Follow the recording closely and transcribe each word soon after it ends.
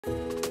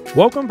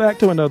Welcome back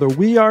to another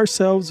We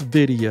Ourselves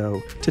video.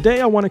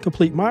 Today I want to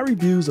complete my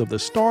reviews of the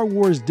Star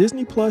Wars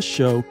Disney Plus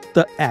show,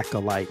 The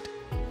Acolyte.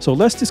 So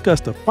let's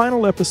discuss the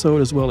final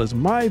episode as well as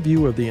my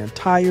view of the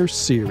entire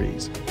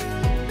series.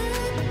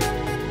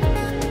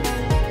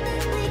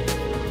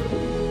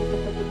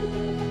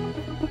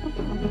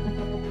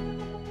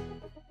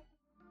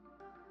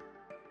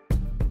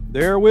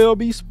 There will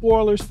be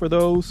spoilers for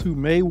those who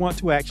may want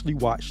to actually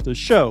watch the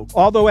show,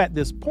 although at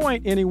this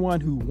point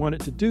anyone who wanted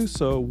to do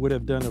so would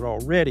have done it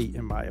already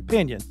in my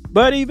opinion.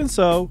 But even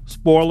so,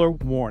 spoiler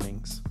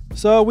warnings.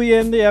 So we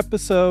end the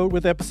episode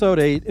with episode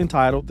 8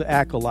 entitled The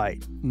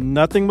Acolyte.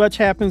 Nothing much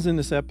happens in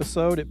this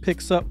episode. It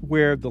picks up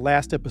where the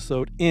last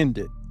episode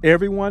ended.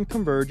 Everyone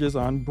converges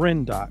on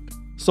Bryndock.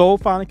 Soul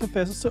finally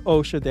confesses to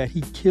Osha that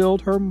he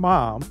killed her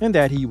mom and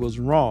that he was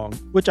wrong,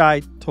 which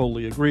I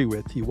totally agree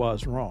with. He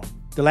was wrong.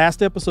 The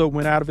last episode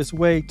went out of its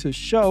way to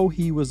show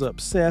he was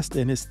obsessed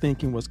and his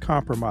thinking was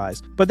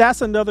compromised, but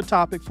that's another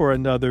topic for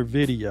another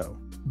video.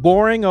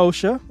 Boring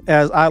Osha,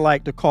 as I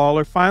like to call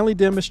her, finally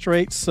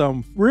demonstrates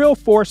some real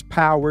force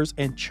powers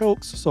and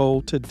chokes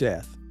Soul to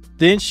death.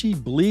 Then she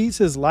bleeds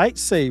his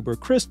lightsaber,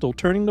 Crystal,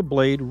 turning the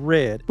blade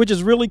red, which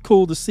is really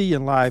cool to see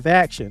in live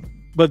action.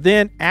 But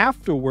then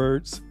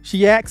afterwards,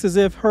 she acts as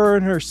if her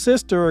and her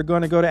sister are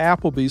going to go to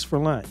Applebee's for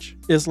lunch.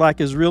 It's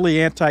really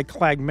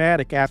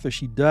anticlimactic after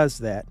she does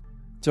that.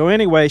 So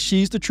anyway,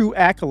 she's the true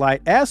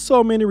acolyte, as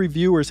so many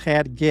reviewers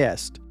had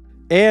guessed.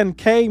 And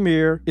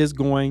Kamir is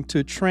going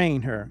to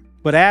train her.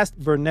 But as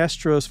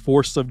Vernestra's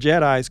Force of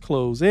Jedi's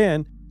close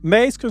in,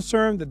 May's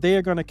concerned that they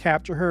are going to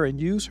capture her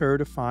and use her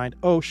to find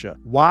Osha.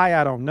 Why,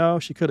 I don't know.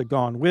 She could have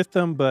gone with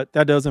them, but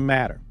that doesn't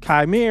matter.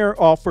 Kamir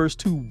offers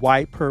to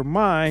wipe her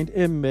mind,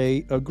 and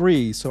May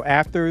agrees. So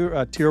after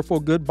a tearful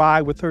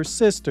goodbye with her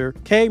sister,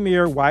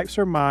 Kamir wipes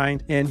her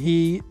mind, and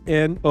he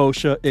and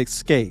Osha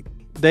escape.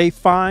 They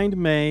find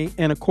May,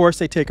 and of course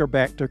they take her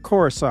back to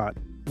Coruscant.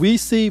 We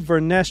see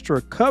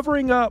Vernestra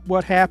covering up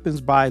what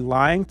happens by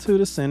lying to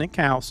the Senate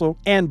Council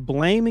and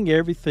blaming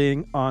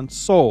everything on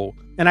Soul.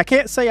 And I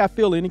can't say I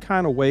feel any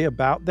kind of way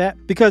about that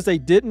because they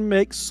didn't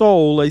make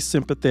Soul a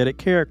sympathetic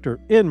character,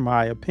 in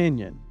my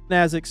opinion.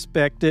 As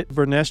expected,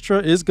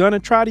 Vernestra is going to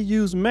try to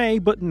use May,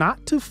 but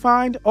not to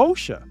find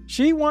Osha.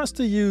 She wants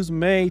to use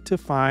May to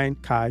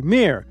find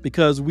Kamir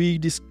because we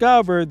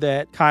discover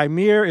that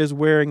Kamir is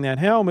wearing that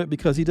helmet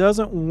because he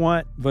doesn't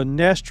want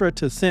Vernestra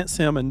to sense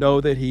him and know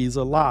that he's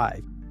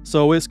alive.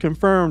 So it's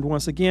confirmed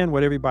once again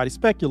what everybody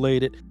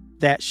speculated,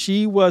 that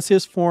she was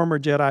his former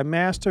Jedi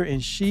Master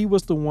and she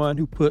was the one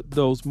who put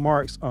those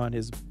marks on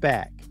his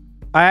back.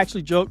 I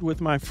actually joked with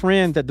my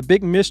friend that the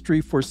big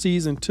mystery for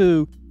season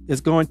 2 is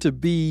going to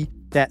be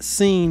that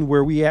scene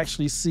where we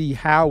actually see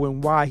how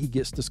and why he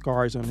gets the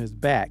scars on his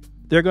back.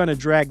 They're going to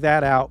drag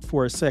that out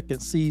for a second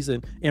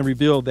season and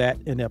reveal that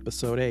in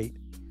episode 8.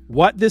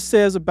 What this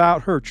says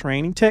about her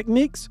training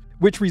techniques,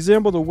 which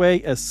resemble the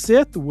way a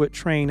Sith would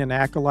train an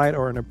acolyte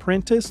or an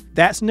apprentice,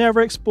 that's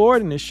never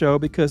explored in the show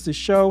because the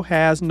show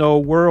has no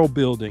world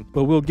building,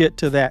 but we'll get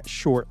to that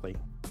shortly.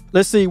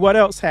 Let's see what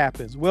else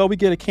happens. Well, we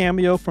get a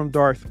cameo from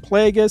Darth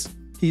Plagueis.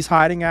 He's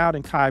hiding out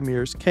in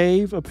Kymir's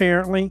cave,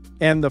 apparently.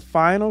 And the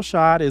final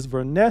shot is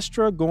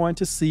Vernestra going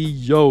to see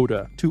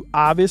Yoda to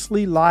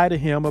obviously lie to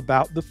him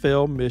about the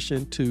failed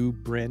mission to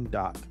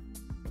Bryndock.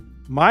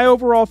 My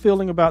overall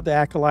feeling about The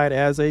Acolyte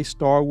as a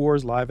Star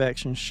Wars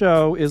live-action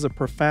show is a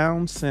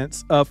profound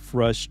sense of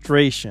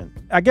frustration.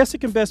 I guess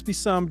it can best be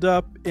summed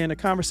up in a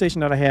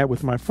conversation that I had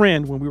with my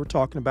friend when we were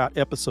talking about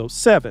episode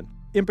 7.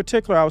 In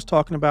particular, I was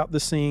talking about the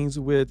scenes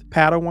with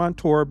Padawan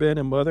Torben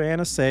and Mother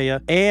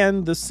Anastasia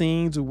and the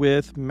scenes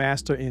with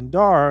Master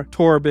Indar,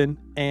 Torben,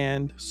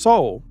 and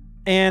Soul.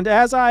 And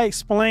as I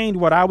explained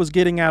what I was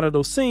getting out of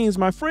those scenes,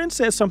 my friend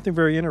said something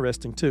very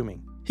interesting to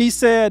me. He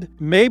said,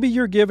 maybe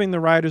you're giving the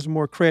writers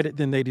more credit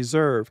than they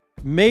deserve.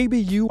 Maybe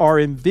you are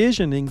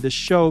envisioning the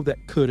show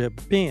that could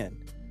have been.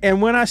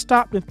 And when I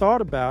stopped and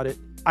thought about it,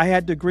 I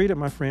had to agree that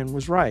my friend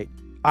was right.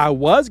 I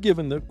was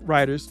giving the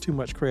writers too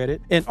much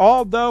credit. And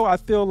although I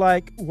feel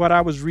like what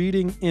I was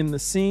reading in the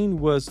scene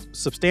was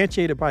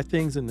substantiated by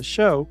things in the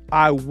show,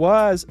 I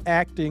was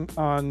acting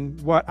on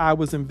what I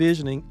was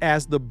envisioning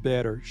as the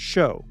better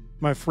show.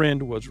 My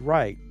friend was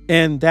right.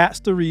 And that's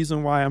the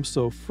reason why I'm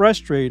so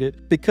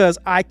frustrated, because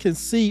I can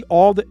see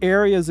all the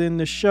areas in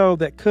the show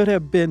that could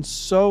have been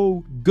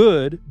so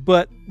good,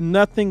 but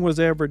nothing was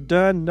ever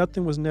done.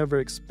 Nothing was never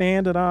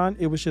expanded on.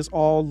 It was just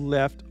all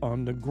left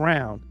on the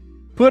ground.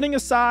 Putting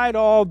aside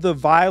all the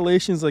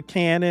violations of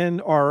canon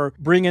or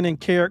bringing in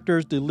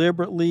characters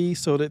deliberately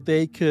so that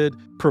they could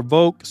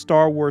provoke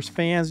Star Wars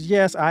fans,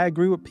 yes, I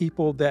agree with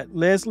people that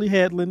Leslie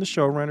Headland, the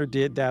showrunner,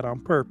 did that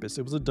on purpose.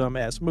 It was a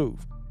dumbass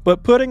move.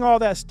 But putting all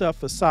that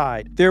stuff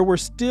aside, there were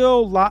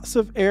still lots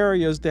of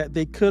areas that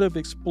they could have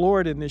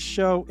explored in this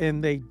show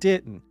and they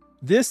didn't.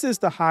 This is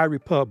the High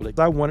Republic.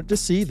 I wanted to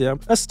see them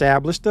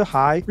establish the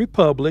High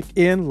Republic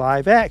in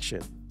live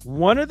action.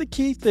 One of the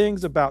key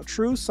things about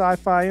true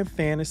sci-fi and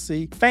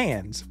fantasy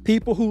fans,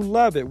 people who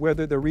love it,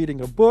 whether they're reading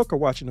a book or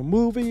watching a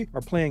movie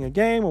or playing a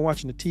game or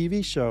watching a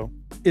TV show,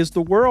 is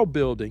the world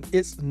building.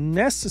 It's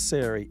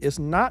necessary. It's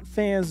not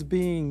fans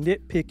being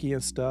nitpicky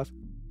and stuff.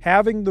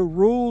 Having the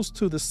rules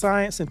to the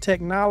science and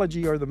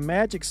technology or the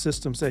magic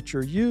systems that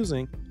you're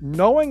using,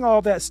 knowing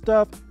all that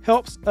stuff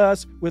helps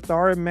us with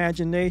our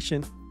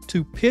imagination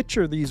to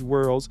picture these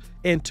worlds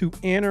and to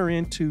enter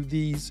into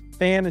these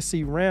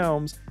fantasy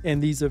realms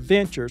and these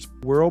adventures.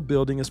 World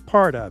building is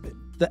part of it.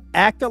 The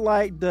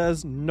Acolyte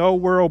does no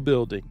world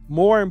building.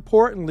 More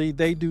importantly,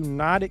 they do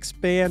not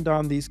expand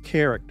on these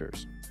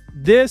characters.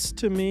 This,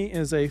 to me,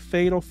 is a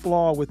fatal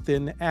flaw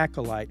within the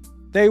Acolyte.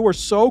 They were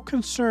so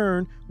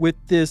concerned with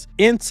this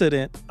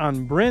incident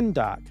on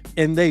Brendock,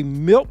 and they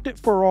milked it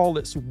for all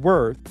it's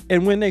worth.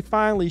 And when they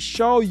finally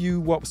show you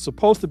what was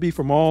supposed to be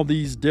from all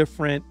these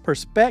different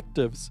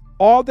perspectives,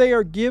 all they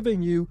are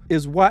giving you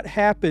is what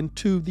happened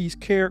to these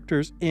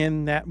characters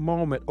in that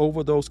moment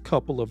over those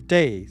couple of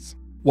days.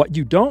 What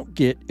you don't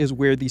get is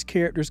where these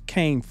characters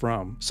came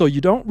from, so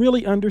you don't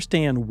really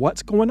understand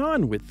what's going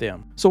on with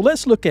them. So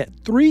let's look at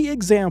 3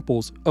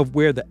 examples of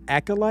where the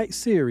Acolyte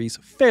series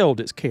failed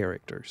its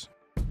characters.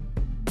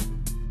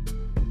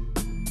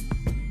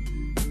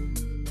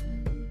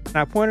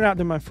 I pointed out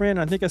to my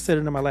friend, I think I said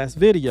it in my last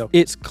video,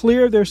 it's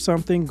clear there's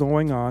something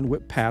going on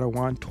with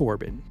Padawan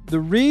Torben. The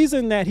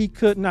reason that he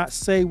could not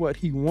say what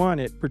he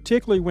wanted,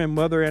 particularly when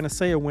Mother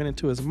Anastasia went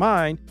into his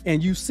mind,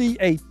 and you see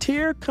a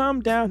tear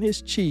come down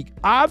his cheek,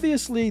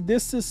 obviously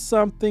this is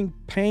something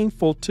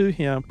painful to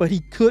him, but he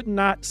could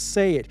not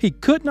say it. He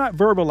could not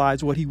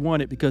verbalize what he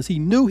wanted because he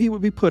knew he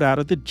would be put out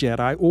of the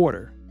Jedi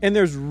Order. And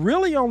there's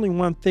really only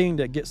one thing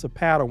that gets a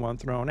Padawan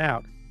thrown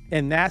out,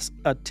 and that's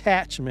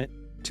attachment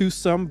to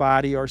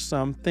somebody or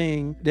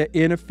something that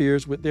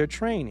interferes with their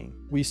training.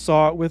 We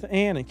saw it with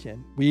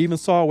Anakin. We even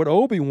saw it with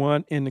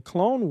Obi-Wan in the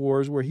Clone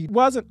Wars, where he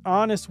wasn't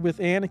honest with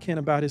Anakin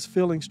about his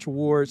feelings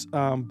towards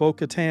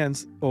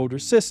Bo-Katan's older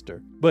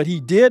sister. But he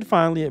did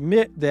finally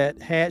admit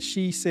that had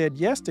she said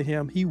yes to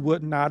him, he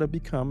would not have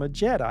become a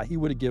Jedi. He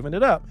would have given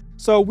it up.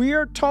 So we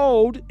are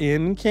told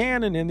in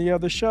canon in the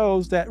other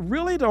shows that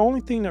really the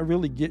only thing that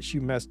really gets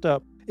you messed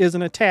up is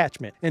an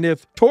attachment. And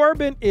if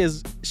Torben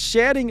is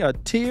shedding a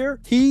tear,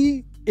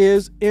 he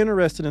is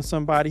interested in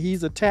somebody,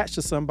 he's attached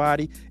to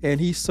somebody, and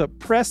he's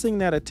suppressing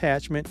that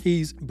attachment,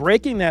 he's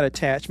breaking that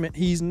attachment,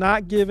 he's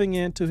not giving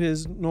in to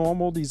his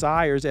normal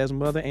desires as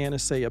Mother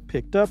Anastasia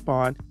picked up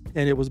on,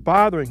 and it was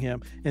bothering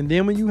him. And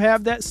then when you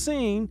have that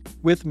scene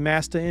with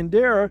Master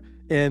Indira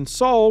and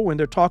Soul, when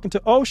they're talking to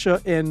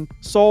Osha, and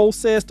Soul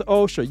says to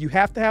Osha, you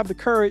have to have the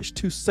courage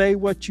to say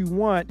what you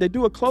want. They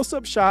do a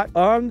close-up shot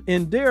on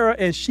Indira,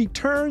 and she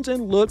turns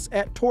and looks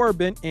at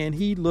Torben, and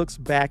he looks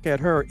back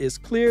at her. It's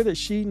clear that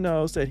she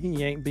knows that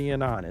he ain't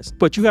being honest.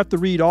 But you have to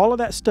read all of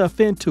that stuff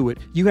into it.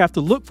 You have to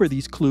look for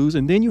these clues,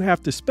 and then you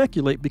have to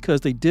speculate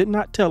because they did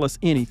not tell us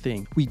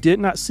anything. We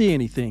did not see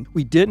anything.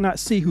 We did not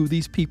see who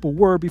these people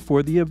were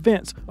before the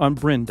events on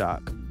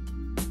Brendock.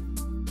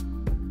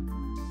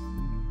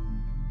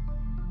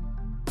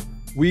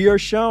 We are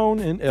shown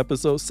in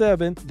episode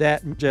 7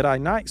 that Jedi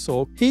Knight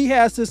Soul, he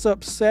has this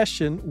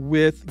obsession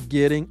with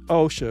getting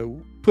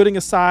Osha, putting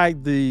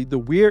aside the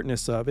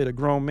weirdness of it, a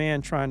grown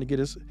man trying to get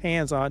his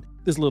hands on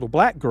this little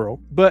black girl.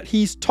 But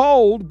he's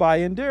told by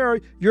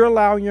Indira, you're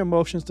allowing your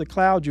emotions to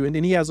cloud you, and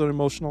then he has an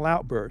emotional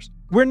outburst.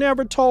 We're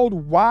never told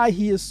why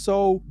he is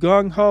so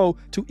gung-ho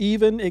to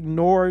even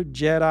ignore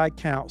Jedi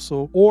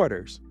Council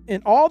orders.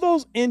 In all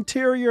those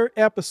interior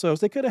episodes,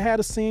 they could have had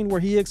a scene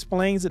where he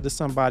explains it to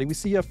somebody. We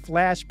see a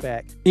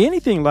flashback.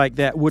 Anything like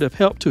that would have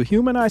helped to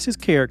humanize his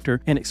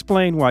character and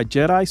explain why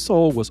Jedi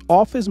Soul was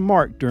off his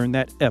mark during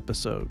that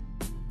episode.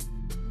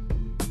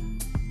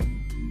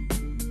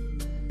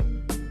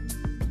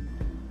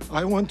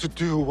 I want to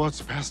do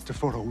what's best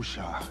for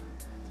Osha.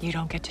 You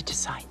don't get to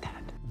decide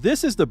that.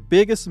 This is the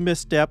biggest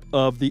misstep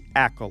of the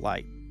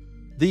Acolyte.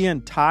 The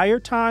entire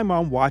time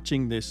I'm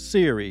watching this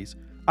series,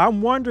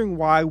 I'm wondering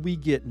why we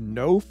get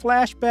no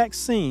flashback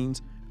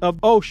scenes of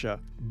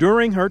Osha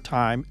during her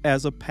time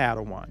as a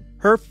Padawan.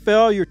 Her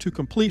failure to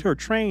complete her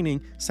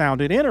training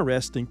sounded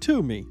interesting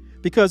to me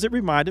because it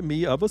reminded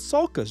me of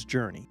Ahsoka's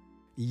journey.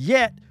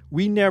 Yet,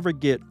 we never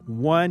get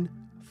one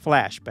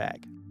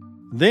flashback.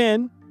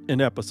 Then,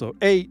 in episode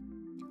 8,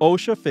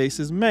 Osha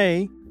faces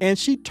May, and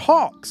she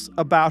talks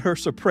about her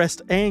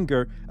suppressed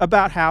anger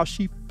about how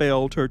she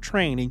failed her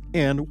training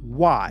and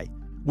why.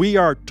 We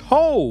are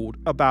told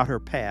about her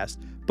past,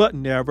 but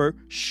never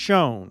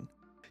shown.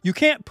 You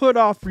can't put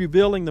off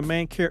revealing the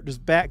main character's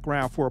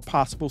background for a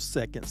possible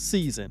second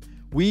season.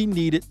 We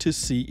needed to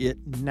see it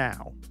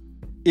now.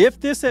 If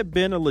this had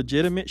been a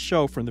legitimate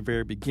show from the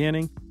very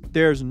beginning,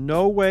 there's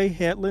no way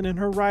Hedlund and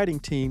her writing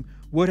team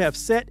would have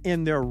sat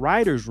in their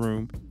writer's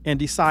room and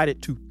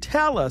decided to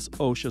tell us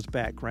Osha's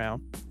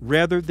background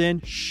rather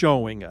than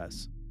showing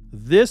us.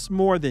 This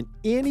more than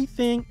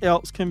anything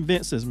else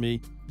convinces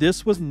me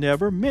this was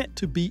never meant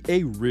to be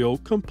a real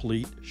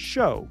complete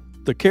show.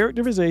 The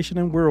characterization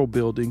and world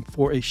building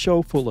for a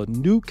show full of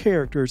new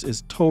characters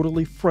is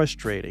totally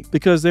frustrating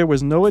because there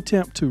was no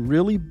attempt to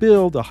really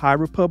build the High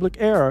Republic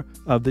era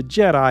of the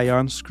Jedi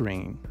on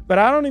screen. But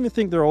I don't even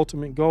think their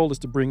ultimate goal is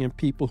to bring in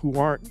people who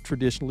aren't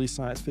traditionally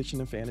science fiction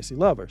and fantasy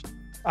lovers.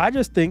 I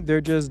just think they're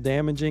just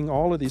damaging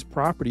all of these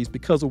properties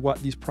because of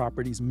what these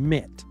properties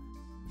meant.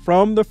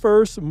 From the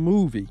first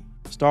movie,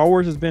 Star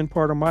Wars has been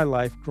part of my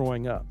life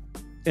growing up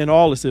in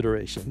all its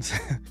iterations.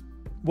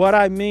 What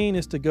I mean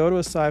is to go to a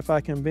sci-fi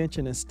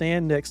convention and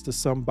stand next to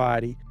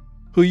somebody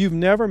who you've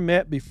never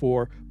met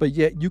before, but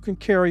yet you can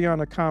carry on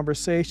a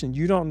conversation.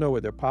 You don't know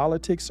what their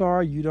politics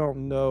are. You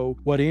don't know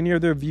what any of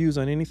their views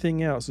on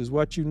anything else is.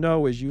 What you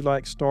know is you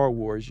like Star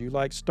Wars, you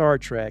like Star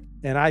Trek.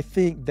 And I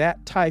think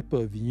that type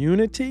of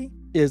unity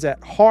is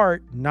at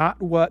heart not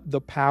what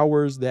the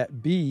powers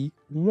that be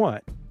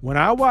want. When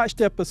I watched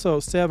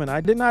episode 7,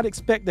 I did not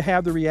expect to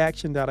have the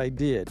reaction that I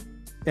did.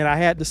 And I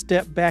had to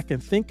step back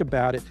and think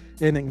about it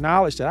and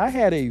acknowledge that I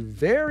had a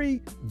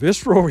very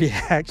visceral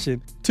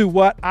reaction to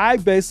what I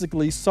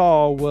basically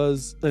saw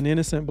was an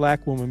innocent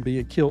black woman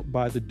being killed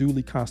by the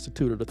duly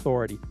constituted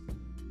authority.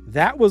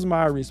 That was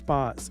my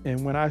response.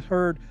 And when I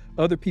heard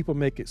other people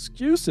make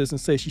excuses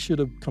and say she should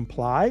have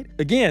complied,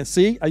 again,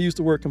 see, I used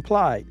the word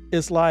complied.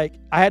 It's like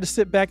I had to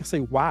sit back and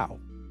say, wow,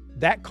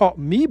 that caught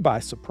me by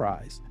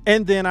surprise.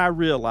 And then I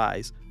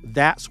realized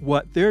that's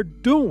what they're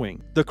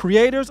doing. The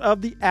creators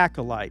of The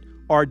Acolyte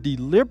are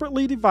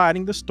deliberately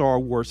dividing the Star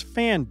Wars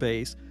fan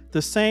base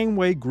the same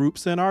way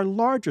groups in our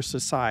larger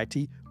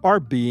society are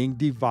being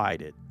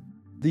divided.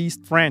 These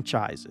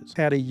franchises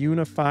had a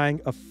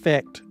unifying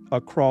effect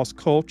across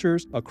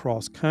cultures,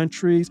 across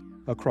countries,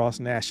 across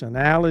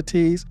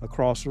nationalities,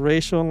 across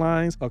racial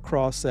lines,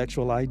 across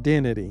sexual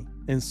identity.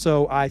 And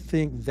so I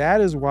think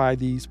that is why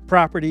these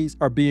properties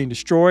are being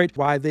destroyed,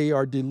 why they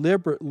are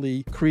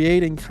deliberately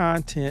creating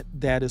content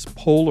that is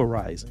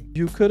polarizing.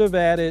 You could have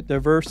added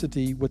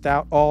diversity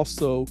without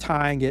also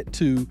tying it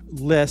to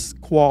less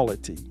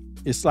quality.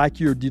 It's like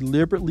you're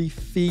deliberately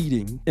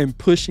feeding and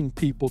pushing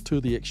people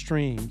to the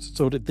extremes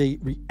so that they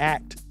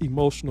react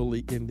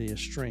emotionally in the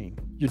extreme.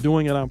 You're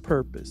doing it on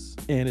purpose,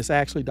 and it's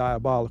actually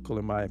diabolical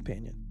in my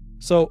opinion.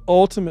 So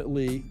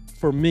ultimately,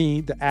 for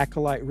me, The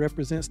Acolyte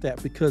represents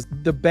that because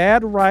the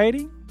bad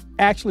writing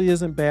actually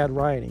isn't bad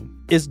writing.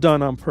 It's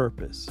done on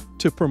purpose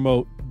to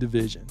promote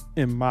division,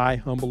 in my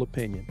humble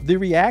opinion. The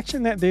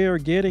reaction that they are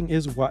getting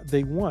is what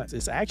they want.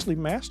 It's actually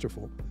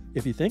masterful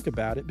if you think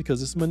about it,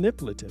 because it's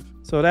manipulative.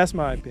 So that's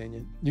my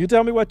opinion. You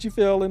tell me what you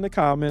feel in the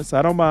comments.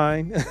 I don't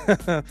mind.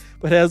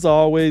 But as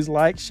always,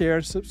 like, share,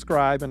 and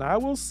subscribe, and I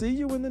will see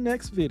you in the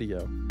next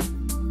video.